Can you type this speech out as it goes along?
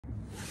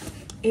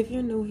If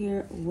you're new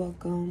here,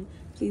 welcome.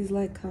 Please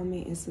like,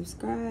 comment, and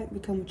subscribe.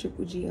 Become a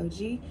Triple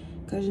GOG,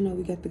 because you know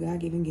we got the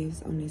God-given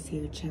gifts on this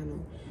here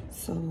channel.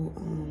 So,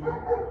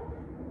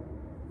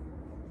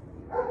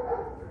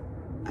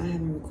 I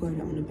haven't recorded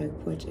on the back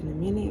porch in a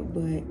minute,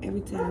 but every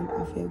time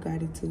I feel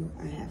guided to,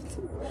 I have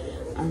to.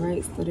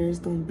 Alright, so there's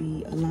going to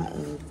be a lot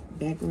of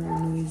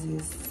background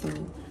noises, so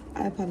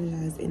I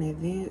apologize in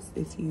advance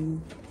if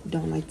you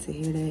don't like to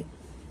hear that.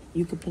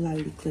 You could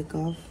politely click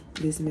off.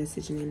 This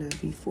message may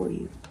not be for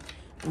you.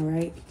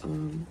 Alright,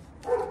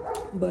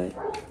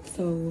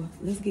 so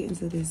let's get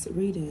into this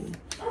reading.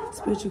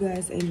 Spiritual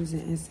guides, angels,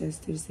 and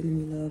ancestors,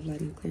 sending me love,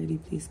 light, and clarity,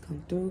 please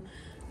come through.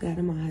 God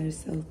and my higher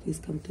self, please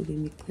come through, give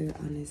me clear,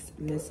 honest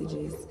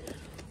messages.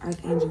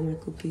 Archangel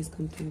Michael, please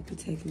come through and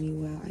protect me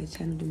while I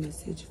channel the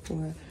message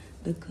for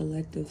the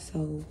collective.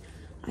 So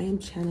I am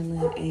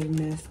channeling a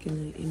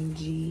masculine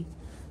energy,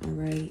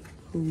 alright,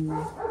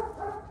 who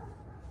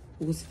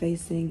was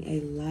facing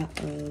a lot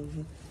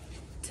of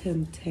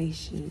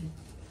temptation.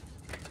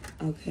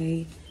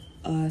 Okay,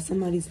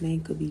 somebody's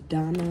name could be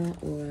Donna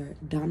or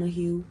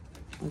Donahue.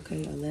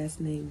 Okay, a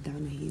last name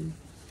Donahue.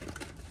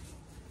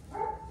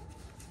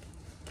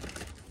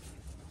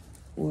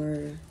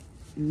 Or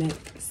Mac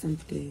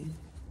something.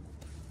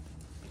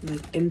 Like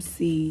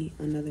MC,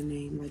 another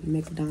name, like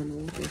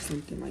McDonald or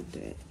something like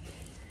that.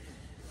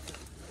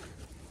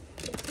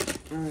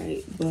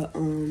 Alright, but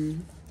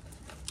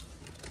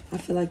I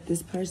feel like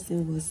this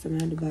person was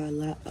surrounded by a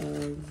lot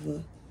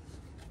of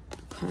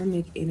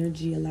karmic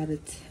energy, a lot of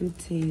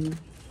tempting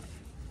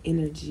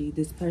energy.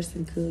 This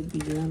person could be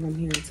young. I'm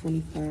hearing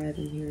 25,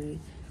 I'm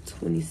hearing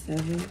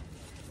 27,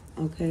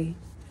 okay?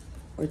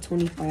 Or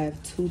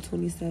 25 to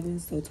 27,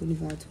 so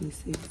 25,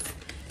 26,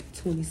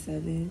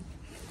 27.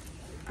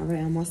 All right,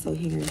 I'm also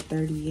hearing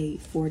 38,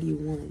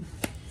 41,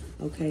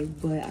 okay?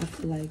 But I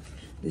feel like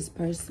this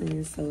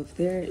person, so if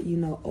they're, you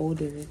know,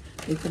 older,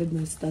 they could have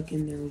been stuck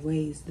in their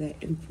ways, that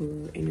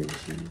emperor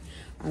energy,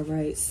 all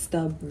right?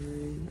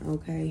 Stubborn,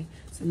 okay?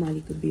 Somebody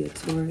could be a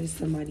Taurus,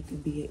 somebody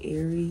could be an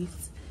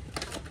Aries,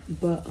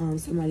 but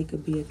somebody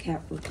could be a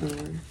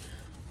Capricorn.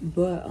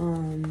 But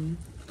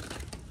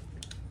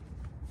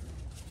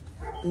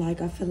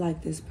like, I feel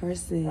like this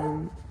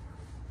person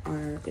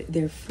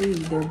they're free,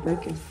 they're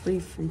breaking free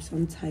from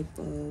some type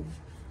of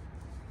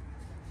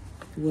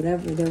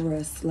whatever they were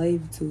a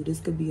slave to.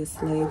 This could be a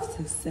slave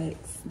to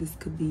sex. This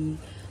could be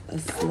a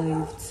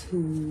slave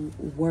to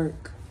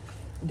work.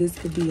 This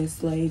could be a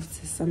slave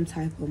to some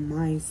type of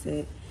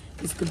mindset.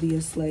 This could be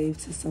a slave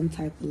to some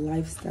type of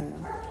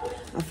lifestyle.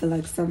 I feel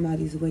like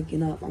somebody's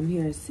waking up. I'm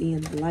here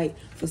seeing the light.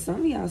 For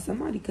some of y'all,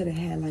 somebody could have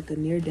had like a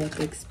near-death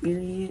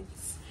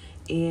experience,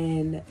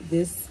 and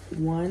this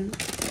one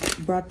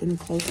brought them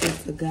closer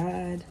to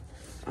God.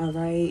 All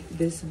right,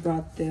 this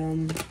brought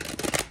them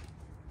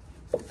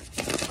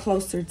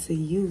closer to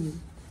you,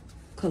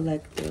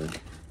 collective.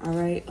 All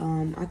right,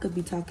 I could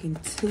be talking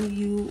to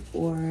you,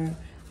 or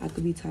I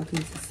could be talking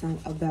to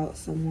about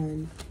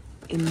someone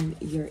in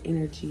your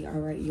energy. All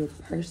right, your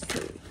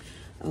person.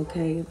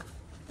 Okay,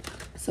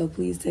 so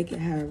please take it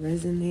how it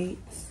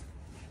resonates.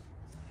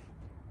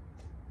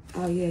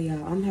 Oh yeah,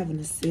 y'all, I'm having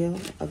a sale,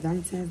 a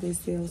Valentine's Day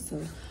sale,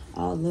 so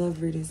all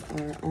love readings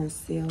are on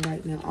sale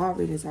right now. All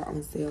readings are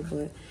on sale,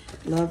 but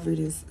love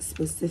readings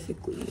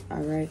specifically,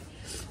 all right?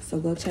 So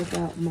go check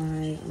out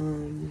my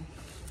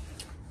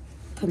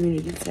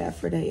community tab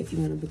for that if you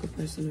want to book a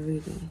personal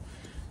reading.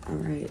 All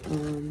right,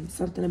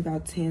 something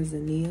about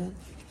Tanzania.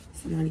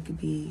 Somebody could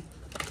be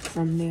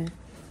from there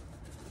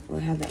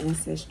or have an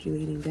ancestry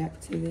leading back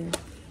to there.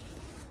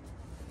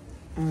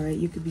 All right,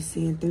 you could be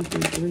seeing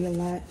 333 a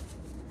lot.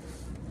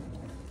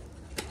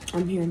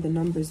 I'm hearing the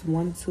numbers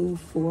 1, 2,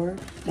 4.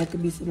 That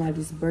could be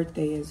somebody's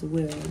birthday as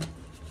well.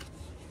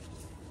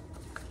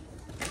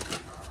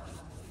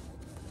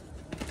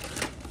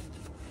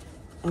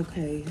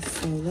 Okay,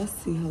 so let's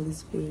see, Holy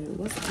Spirit,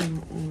 what's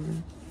going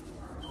on?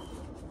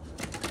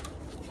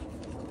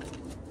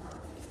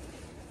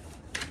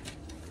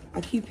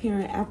 I keep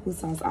hearing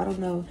applesauce. I don't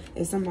know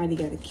if somebody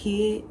got a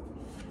kid.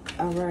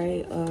 All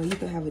right, you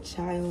could have a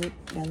child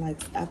that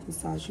likes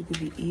applesauce. You could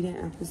be eating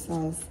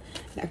applesauce.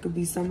 That could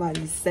be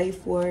somebody's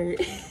safe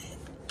word.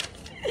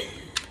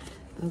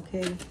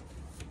 Okay.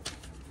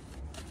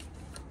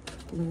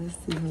 Well, let's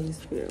see, Holy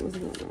Spirit, what's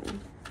going on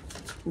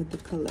with the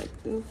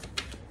collective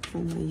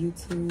from my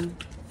YouTube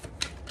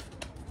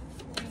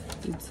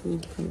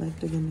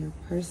collective and their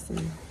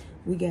person.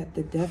 We got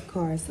the Death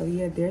card. So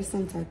yeah, there's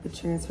some type of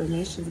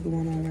transformations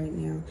going on right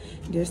now.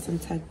 There's some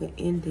type of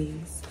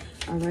endings.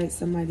 All right,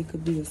 somebody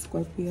could be a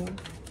Scorpio.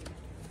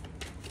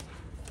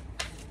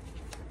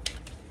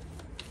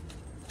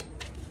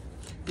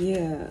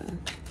 Yeah.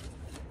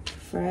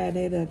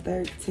 Friday the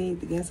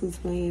 13th. Guess who's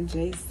playing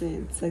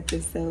Jason? Tuck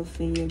yourself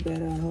in, you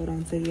better hold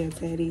on to your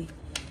teddy.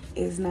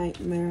 It's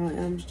Nightmare on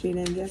Elm Street,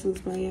 and guess who's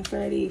playing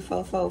Freddy?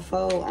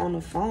 444 on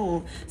the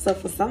phone. So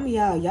for some of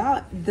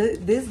y'all,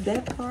 this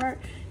death card,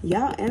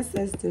 y'all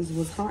ancestors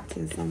was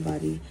haunting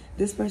somebody.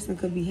 This person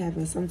could be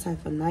having some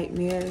type of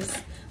nightmares.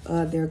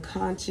 They're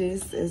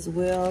conscious as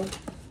well.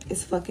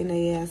 is fucking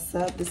their ass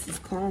up. This is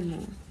karma.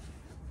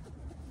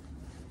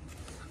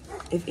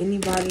 If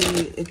anybody,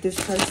 if this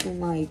person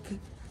like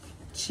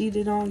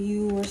cheated on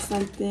you or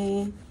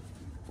something,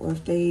 or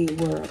if they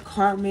were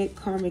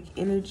karmic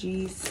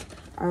energies,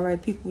 all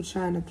right, people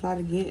trying to plot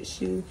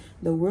against you,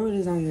 the world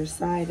is on your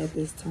side at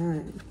this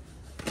time.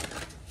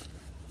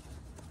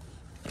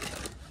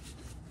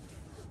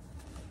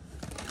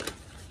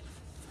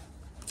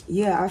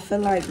 Yeah, I feel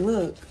like,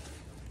 look,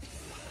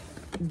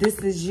 this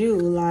is you,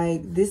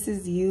 like, this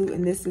is you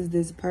and this is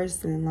this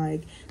person,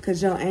 like,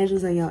 because your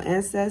angels and your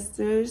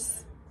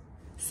ancestors,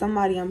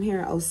 somebody, I'm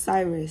hearing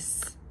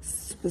Osiris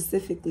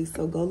specifically,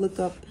 so go look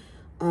up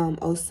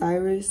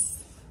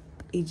Osiris,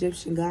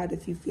 Egyptian god,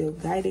 if you feel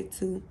guided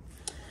to.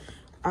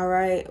 All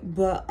right,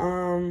 but,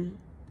 and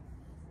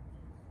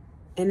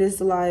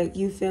it's like,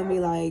 you feel me,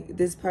 like,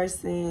 this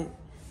person,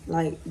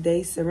 like,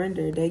 they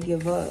surrender, they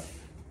give up.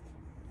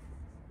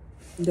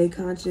 They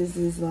conscious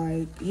is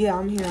like, yeah,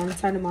 I'm here. I'm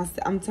turning myself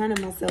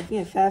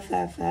in.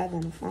 555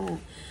 on the phone.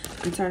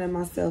 I'm turning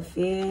myself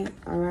in.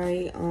 All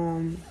right.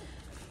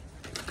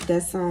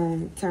 That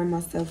song, "Turn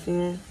Myself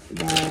In"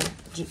 by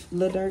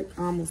Lil Durk.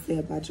 I almost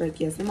said by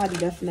Drake. Yeah, somebody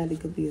definitely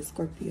could be a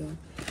Scorpio.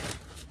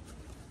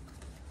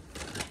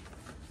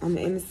 I'm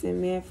an innocent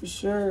man for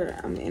sure.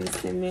 I'm an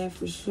innocent man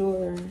for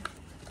sure.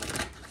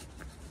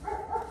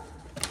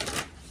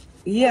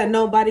 Yeah,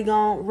 nobody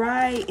gonna,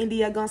 right?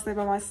 India gonna stay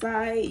by my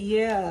side.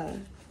 Yeah.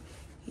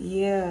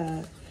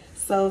 Yeah.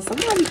 So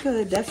somebody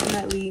could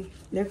definitely,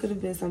 there could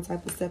have been some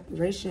type of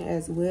separation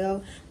as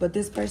well. But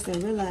this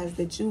person realized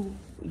that you're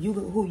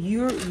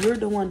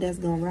the one that's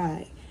gonna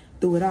ride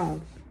through it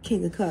all.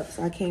 King of Cups.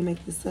 I can't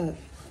make this up.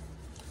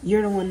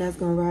 You're the one that's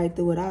gonna ride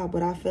through it all.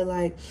 But I feel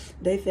like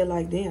they feel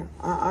like, damn,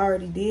 I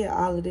already did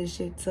all of this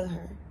shit to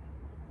her.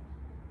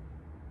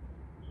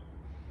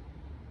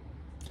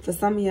 For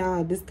some of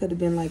y'all, this could have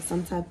been like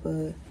some type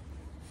of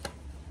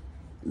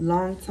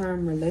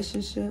long-term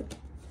relationship.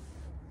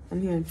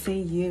 I'm hearing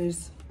 10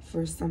 years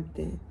for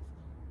something.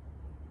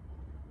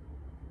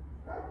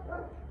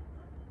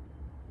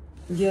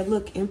 Yeah,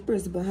 look,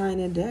 Empress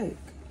behind the deck.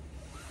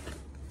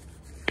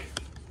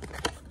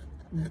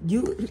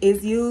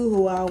 It's you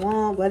who I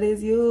want, but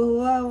it's you who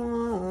I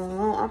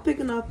want. I'm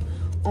picking up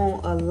on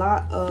a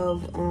lot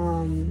of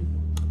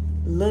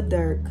Lil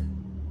Durk.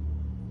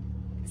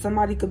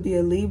 Somebody could be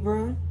a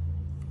Libra.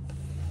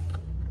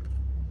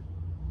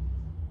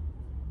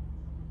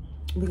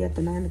 We got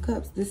the Nine of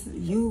Cups. This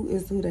is you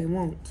is who they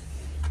want.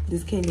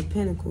 This King of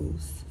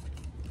Pentacles.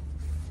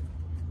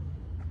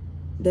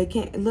 They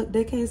can't look.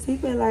 They can't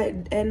sleep at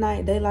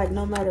night. They like,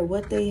 no matter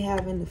what they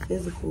have in the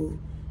physical,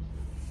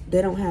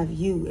 they don't have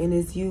you, and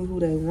it's you who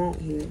they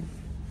want here.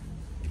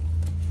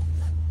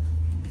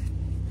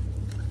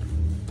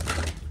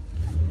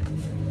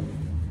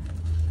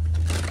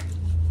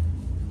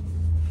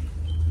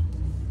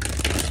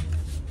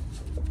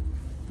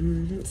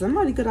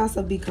 Somebody could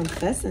also be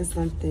confessing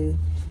something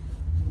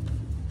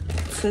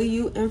to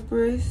you,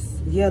 Empress.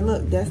 Yeah,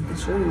 look, that's the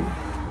truth.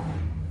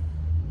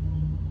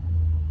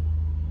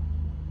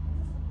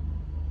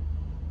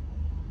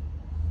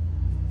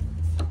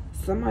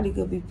 Somebody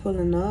could be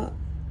pulling up.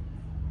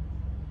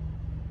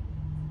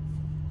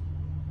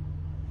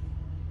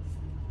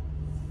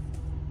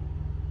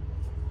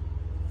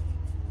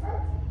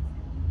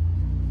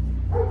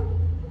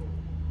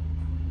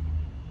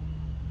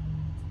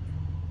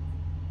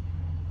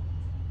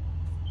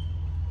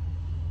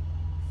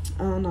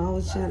 I don't know, I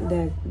was trying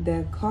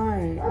that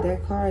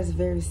car is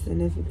very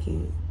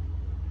significant.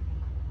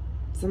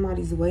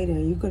 Somebody's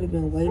waiting. You could have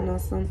been waiting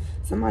on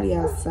somebody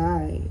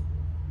outside.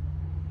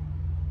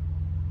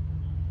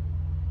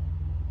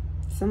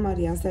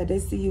 Somebody outside. They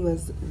see you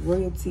as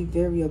royalty,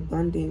 very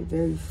abundant,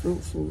 very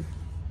fruitful.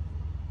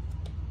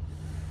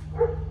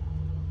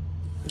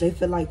 They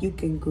feel like you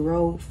can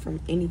grow from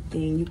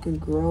anything. You can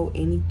grow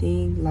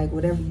anything. Like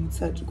whatever you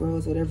touch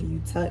grows. Whatever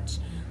you touch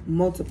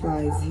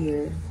multiplies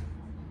here.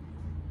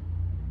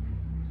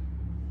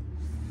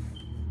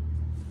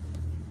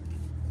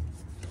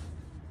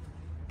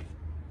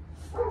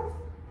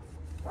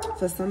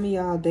 For some of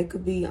y'all, they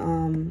could be,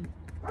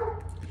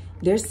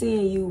 they're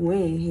seeing you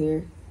win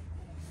here.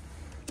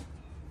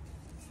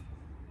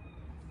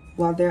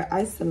 While they're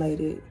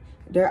isolated.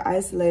 They're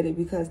isolated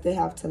because they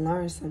have to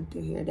learn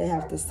something here. They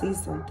have to see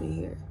something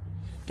here.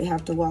 They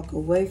have to walk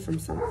away from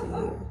something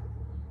here.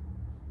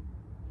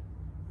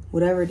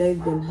 Whatever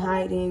they've been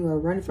hiding or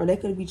running from, they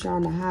could be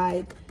trying to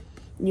hide,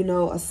 you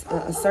know, a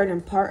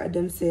certain part of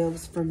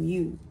themselves from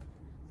you.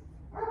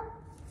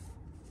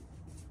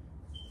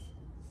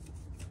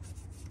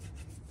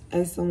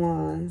 Ace of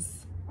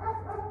Wands.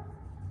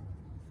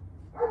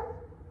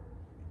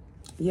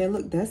 Yeah,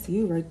 look, that's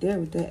you right there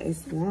with that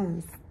Ace of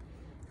Wands.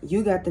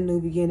 You got the new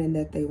beginning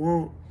that they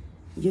want.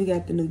 You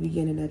got the new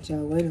beginning that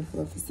y'all waiting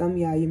for. For some of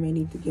y'all, you may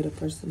need to get a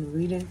personal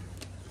reading.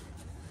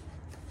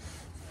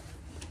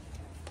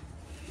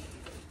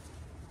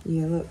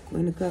 Yeah, look,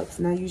 Queen of Cups.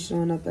 Now you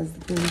showing up as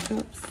the Queen of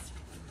Cups.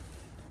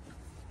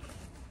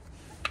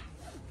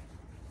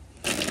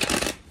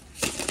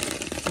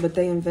 But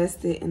they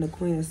invested in the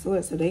Queen of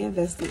Swords, so they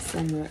invested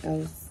somewhere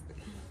else.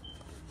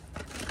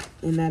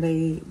 And now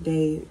they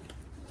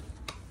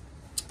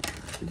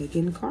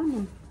getting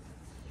karma.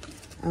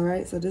 All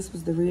right, so this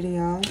was the reading,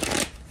 y'all.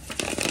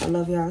 I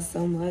love y'all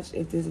so much.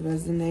 If this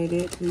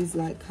resonated, please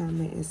like,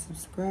 comment, and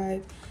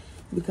subscribe.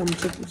 Become a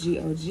triple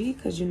GOG,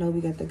 because you know we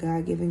got the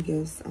God-given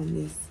gifts on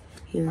this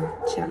here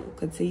channel.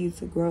 Continue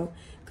to grow,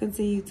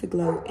 continue to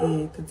glow,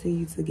 and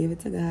continue to give it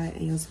to God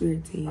and your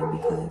spirit team,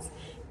 because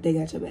they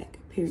got your back,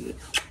 period.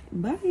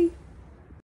 Bye.